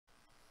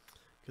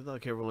Good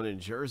luck, everyone, in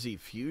Jersey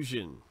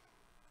Fusion.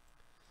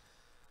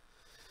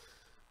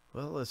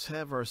 Well, let's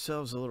have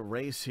ourselves a little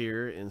race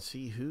here and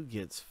see who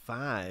gets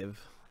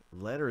 5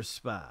 letter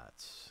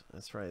spots.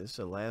 That's right. This is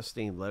a last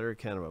name letter,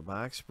 kind of a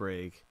box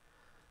break.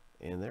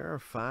 And there are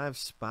 5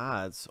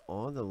 spots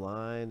on the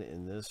line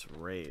in this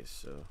race.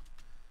 So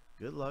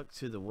good luck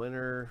to the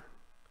winner.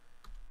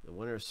 The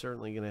winner is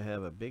certainly going to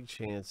have a big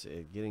chance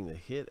at getting the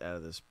hit out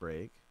of this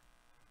break.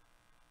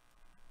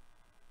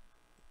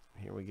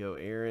 Here we go.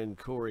 Aaron,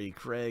 Corey,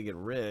 Craig,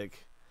 and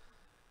Rick.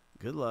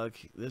 Good luck.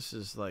 This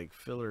is like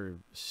filler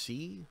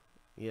C.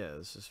 Yeah,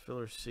 this is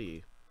filler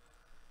C.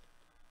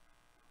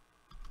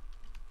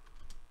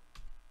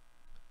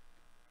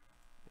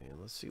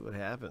 And let's see what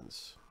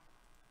happens.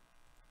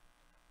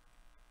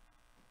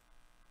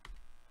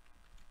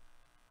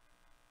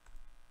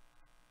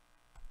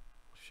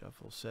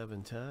 Shuffle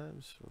 7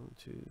 times. 1,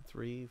 2,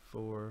 3,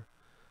 4,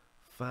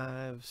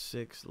 5,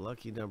 6.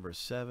 Lucky number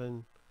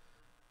 7.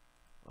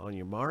 On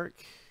your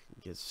mark,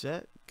 get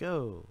set,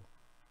 go.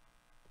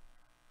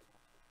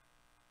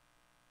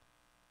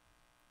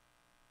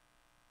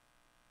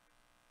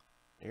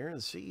 Aaron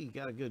C.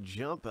 got a good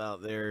jump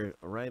out there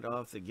right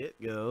off the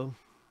get-go.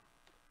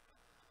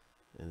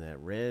 In that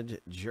red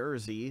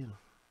jersey.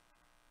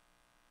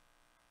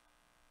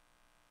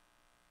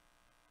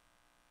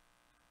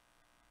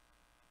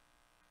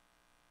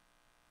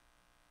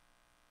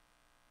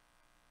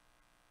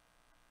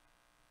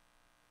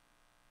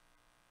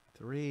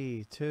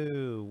 Three,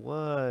 2,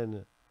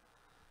 1.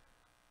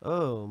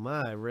 Oh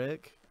my,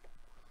 Rick.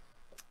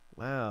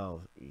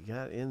 Wow, you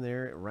got in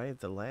there right at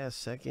the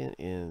last second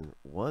and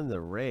won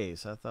the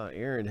race. I thought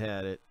Aaron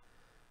had it,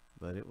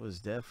 but it was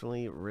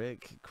definitely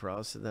Rick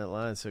crossing that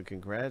line. So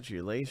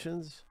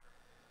congratulations.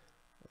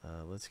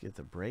 Let's get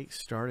the break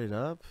started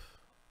up.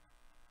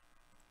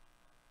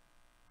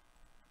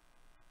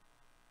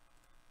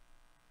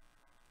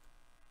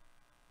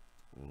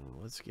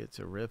 Let's get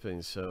to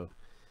ripping. So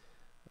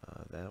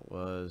that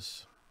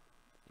was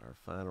our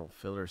final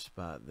filler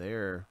spot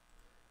there,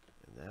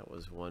 and that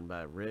was won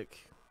by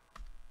Rick.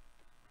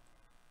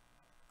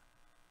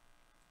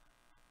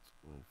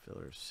 And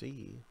filler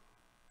C.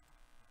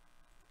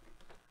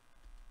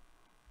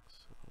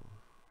 So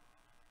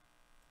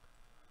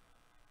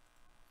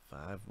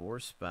 5 more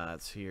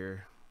spots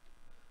here,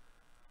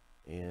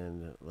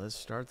 and let's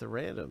start the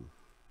random.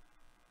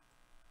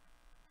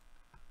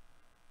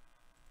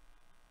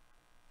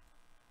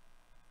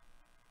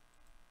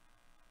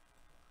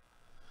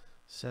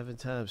 Seven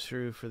times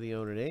through for the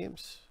owner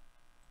names.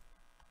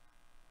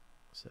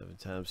 7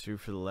 times through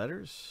for the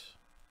letters.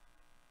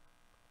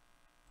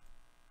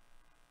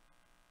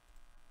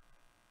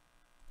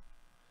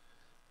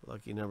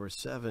 Lucky number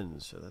 7.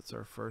 So that's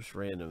our first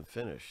random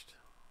finished.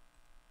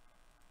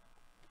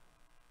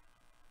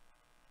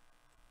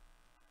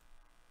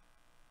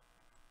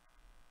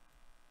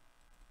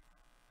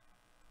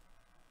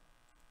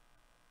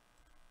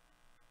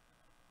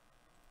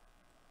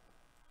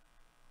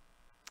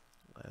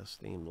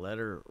 Last name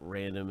letter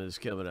random is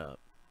coming up.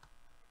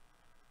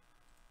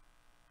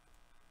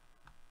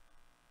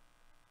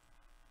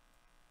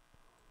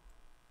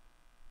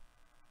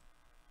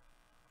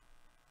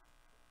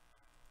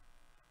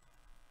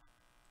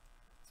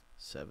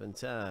 Seven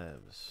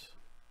times.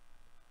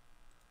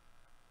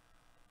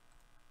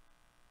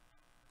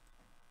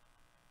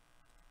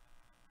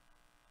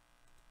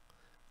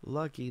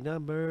 Lucky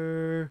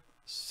number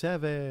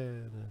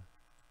 7.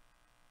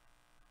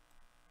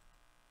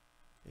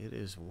 It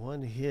is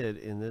one hit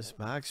in this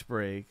box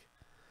break,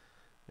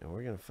 and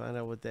we're going to find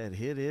out what that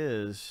hit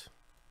is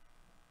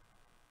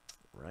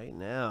right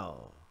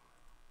now.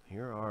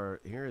 Here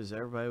is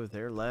everybody with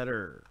their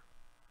letter.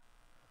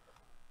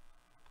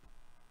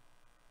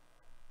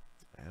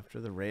 After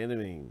the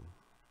randoming.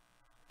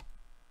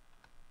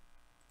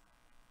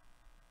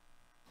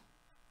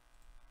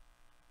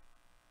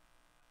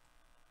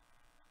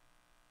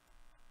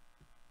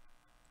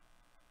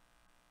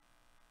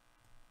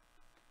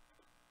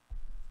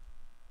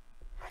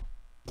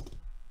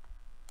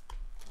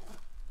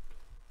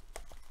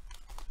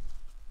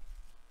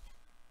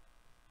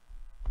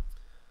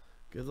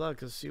 Good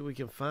luck. Let's see what we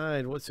can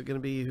find. What's it going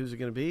to be? Who's it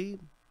going to be?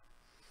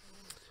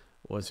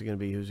 What's it going to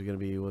be? Who's it going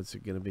to be? What's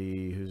it going to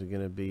be? Who's it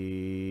going to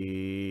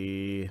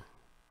be?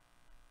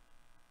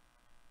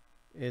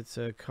 It's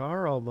a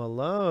Karl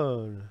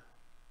Malone.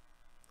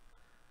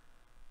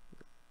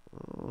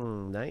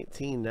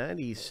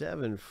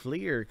 1997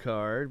 Fleer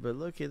card. But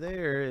look at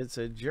there. It's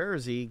a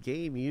jersey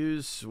game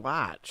used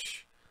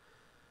swatch.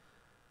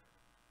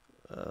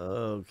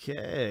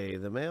 Okay.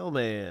 The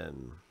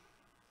mailman.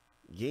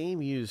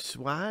 Game used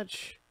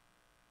swatch.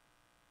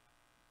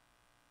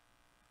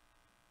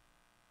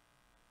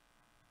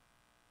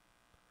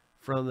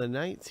 From the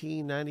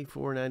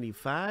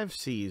 1994-95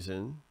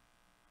 season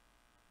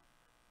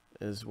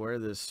is where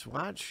the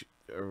swatch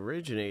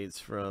originates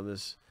from.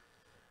 This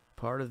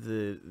part of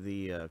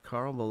the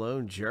Karl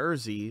Malone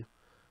jersey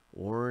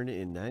worn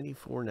in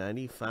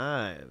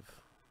 94-95.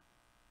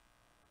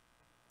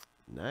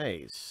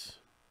 Nice.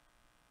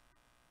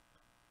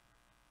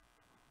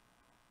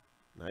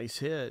 Nice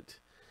hit.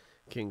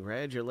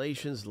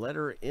 Congratulations,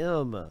 letter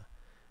M.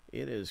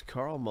 It is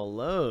Karl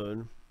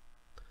Malone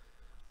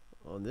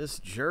on this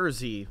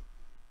jersey.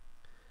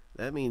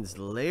 That means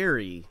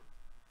Larry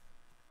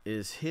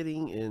is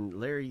hitting, and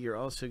Larry, you're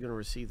also going to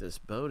receive this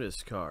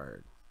bonus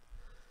card.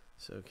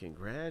 So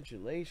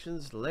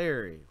congratulations,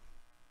 Larry.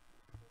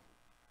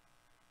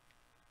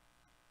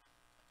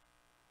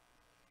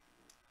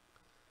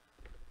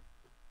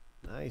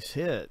 Nice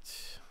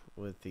hit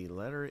with the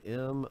letter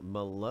M,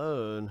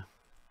 Malone.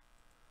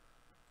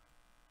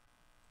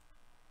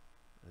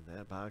 And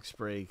that box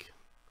break,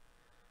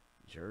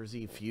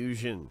 Jersey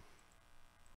Fusion.